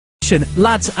question.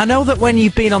 Lads, I know that when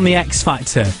you've been on the X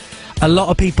Factor, a lot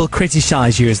of people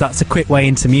criticise you as that's a quick way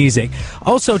into music.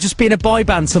 Also, just being a boy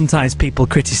band, sometimes people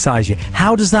criticise you.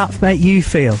 How does that make you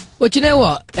feel? Well, do you know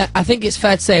what? I think it's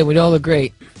fair to say we'd all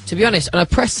agree. To be honest, on a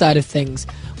press side of things,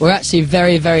 we're actually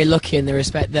very, very lucky in the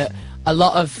respect that a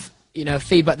lot of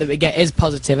feedback that we get is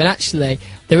positive, and actually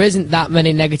there isn't that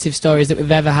many negative stories that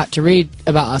we've ever had to read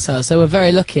about ourselves, so we're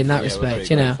very lucky in that respect,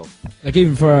 Like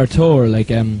even for our tour, like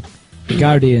The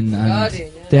Guardian,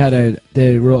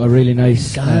 they wrote a really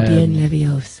nice Guardian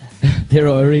Leviosa. They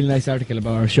wrote a really nice article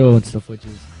about our show and stuff, which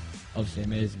is obviously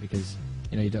amazing because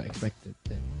you don't expect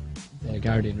the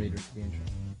Guardian readers to be interested.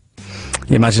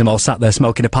 You imagine them all sat there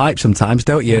smoking a pipe sometimes,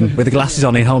 don't you? And with the glasses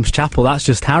on in Holmes Chapel, that's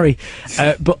just Harry.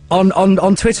 But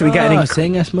on Twitter, we get I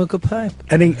smoke a pipe.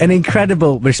 An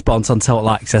incredible response on Total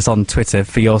Access on Twitter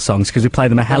for your songs, because we play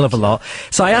them a hell of a lot.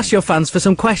 So I asked your fans for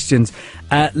some questions.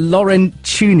 Lauren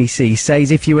Tunisi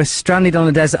says, if you were stranded on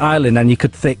a desert island and you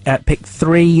could pick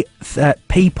 3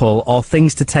 people or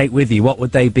things to take with you, what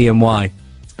would they be and why?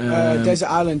 Desert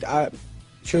island.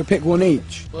 Should we pick one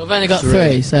each? Well, we've only got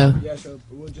 3, so... Yeah, so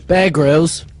we'll just... Bear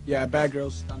Grylls. Yeah, Bear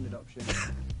Grylls, standard option.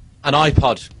 An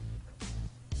iPod.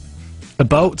 A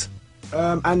boat.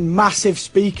 And massive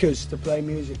speakers to play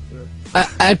music through.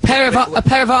 A pair of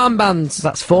armbands.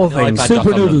 That's 4 things.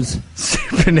 Super noodles.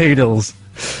 Super noodles.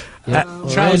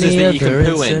 Trousers that you can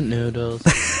poo in. Noodles.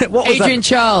 What was Adrian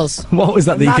Charles. What was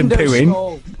that you can poo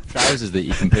in? Trousers that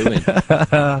you can poo in.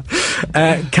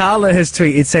 Carla has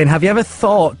tweeted saying, have you ever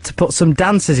thought to put some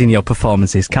dancers in your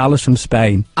performances? Carla's from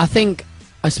Spain. I think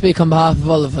I speak on behalf of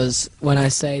all of us when I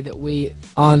say that we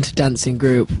aren't a dancing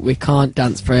group. We can't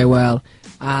dance very well,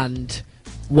 and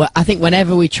I think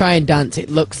whenever we try and dance, it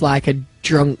looks like a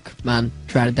drunk man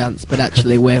trying to dance, but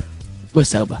actually we're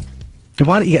sober.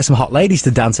 Why don't you get some hot ladies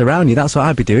to dance around you? That's what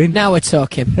I'd be doing. Now we're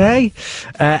talking. Hey,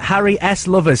 Harry S.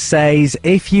 Lovers says,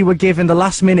 if you were given the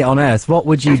last minute on Earth, what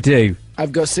would you do?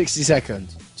 I've got 60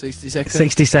 seconds. 60 seconds?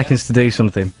 60 seconds to do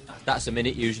something. That's a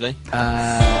minute usually.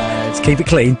 Let's keep it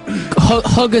clean.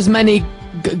 Hug as many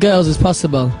girls as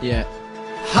possible. Yeah.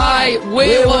 Hi,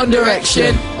 we're One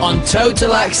Direction on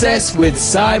Total Access with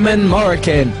Simon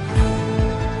Morykin.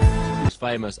 Who's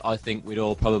famous? I think we'd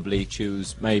all probably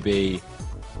choose maybe...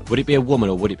 Would it be a woman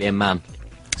or would it be a man?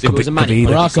 So if it was a man, you'd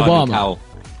Barack Simon Obama. Cowell.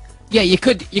 Yeah, you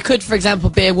could, for example,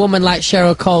 be a woman like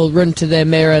Cheryl Cole, run to the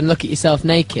mirror and look at yourself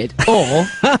naked. Or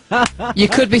you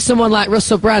could be someone like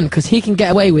Russell Brand, because he can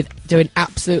get away with doing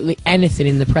absolutely anything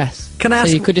in the press. Can I ask...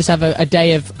 So you could just have a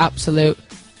day of absolute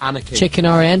Anarchy. chicken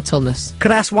orientalness.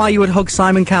 Could I ask why you would hug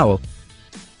Simon Cowell?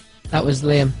 That was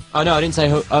Liam. Oh no, I didn't say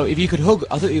hug. Oh, if you could hug,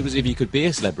 I thought it was if you could be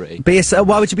a celebrity.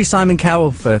 Why would you be Simon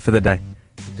Cowell for the day?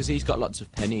 Because he's got lots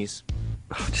of pennies.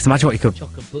 Just imagine what you could...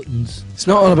 Chocolate buttons. It's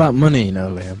not all about money,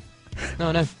 Liam.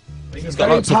 No. He's Very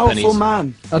got lots of powerful pennies.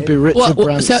 man. I'd be Richard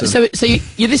Branson. So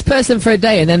you're this person for a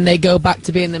day and then they go back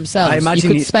to being themselves. I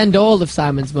imagine you could spend all of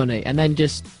Simon's money and then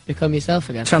just become yourself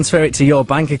again. Transfer it to your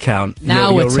bank account,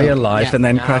 Now your it's real up. life, Yeah. and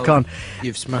then Now- crack on.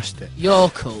 You've smashed it. You're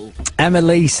cool.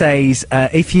 Emily says,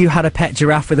 if you had a pet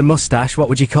giraffe with a moustache, what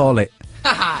would you call it?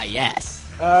 Haha, yes.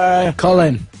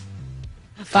 Colin.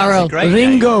 Farrell. Great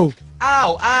name. Ringo.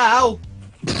 Ow!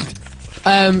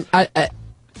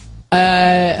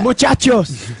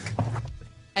 Muchachos.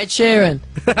 Ed Sheeran.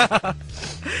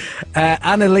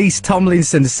 Annalise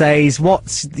Tomlinson says,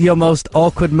 what's your most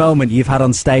awkward moment you've had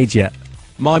on stage yet?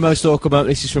 My most awkward moment,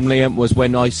 this is from Liam, was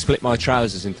when I split my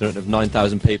trousers in front of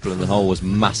 9,000 people and the hole was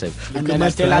massive. And then I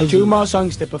still had 2 more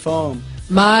songs to perform.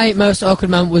 My most awkward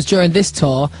moment was during this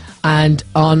tour, and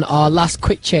on our last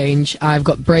quick change, I've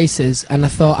got braces, and I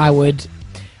thought I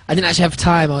didn't actually have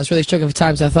time. I was really struggling for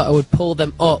time, so I thought I would pull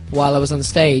them up while I was on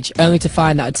stage, only to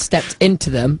find that I'd stepped into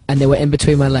them and they were in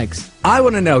between my legs. I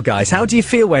want to know, guys, how do you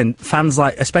feel when fans,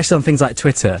 like, especially on things like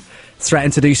Twitter,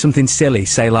 threaten to do something silly,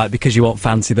 say, like, because you won't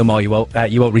fancy them, or you won't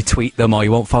retweet them, or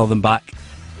you won't follow them back?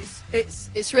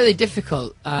 It's really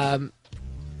difficult.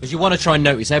 Because you want to try and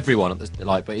notice everyone,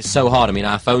 but it's so hard. I mean,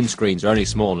 our phone screens are only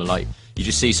small, and like you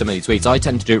just see so many tweets. I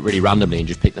tend to do it really randomly and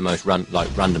just pick the most random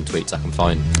tweets I can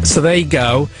find. So there you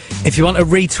go. If you want a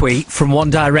retweet from One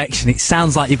Direction, it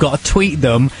sounds like you've got to tweet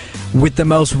them with the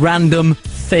most random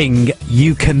thing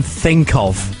you can think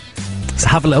of. So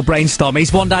have a little brainstorm.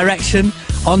 It's One Direction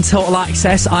on Total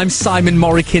Access. I'm Simon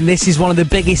Morykin. This is one of the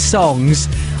biggest songs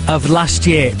of last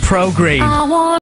year, Pro Green.